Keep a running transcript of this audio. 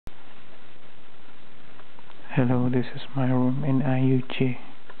Hello, this is my room in IUJ.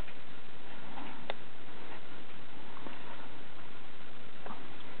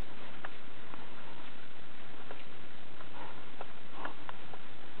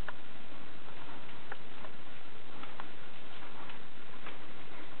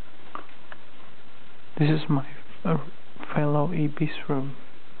 This is my fellow Ibis room.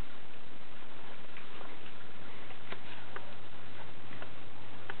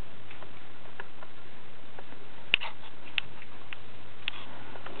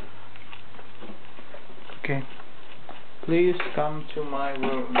 Okay, please come to my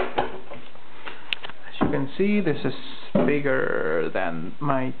room. As you can see, this is bigger than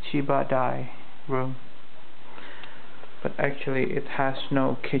my Chiba Dai room, but actually it has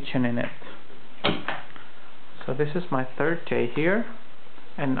no kitchen in it. So this is my third day here,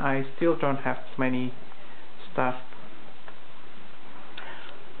 and I still don't have many stuff.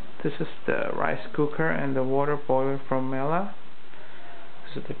 This is the rice cooker and the water boiler from Mela.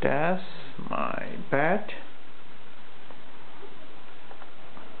 This is the desk, my bed.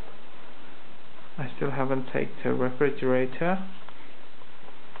 I still haven't taken the refrigerator.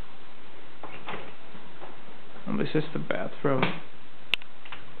 And this is the bathroom.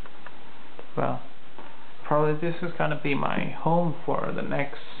 Well, probably this is gonna be my home for the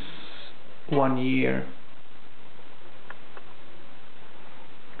next 1 year.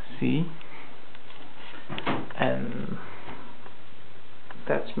 See? And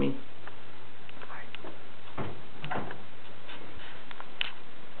that's me.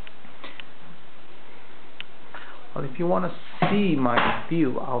 Well, if you want to see my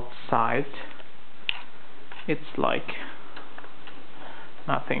view outside, it's like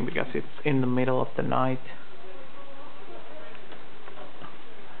nothing because it's in the middle of the night.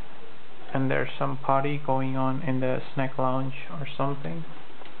 And there's some party going on in the snack lounge or something.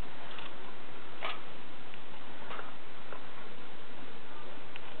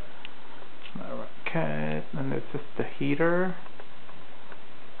 Okay, and this is the heater.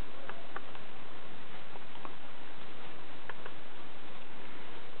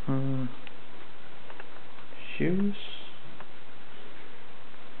 Shoes.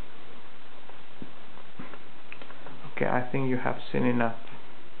 Okay, I think you have seen enough.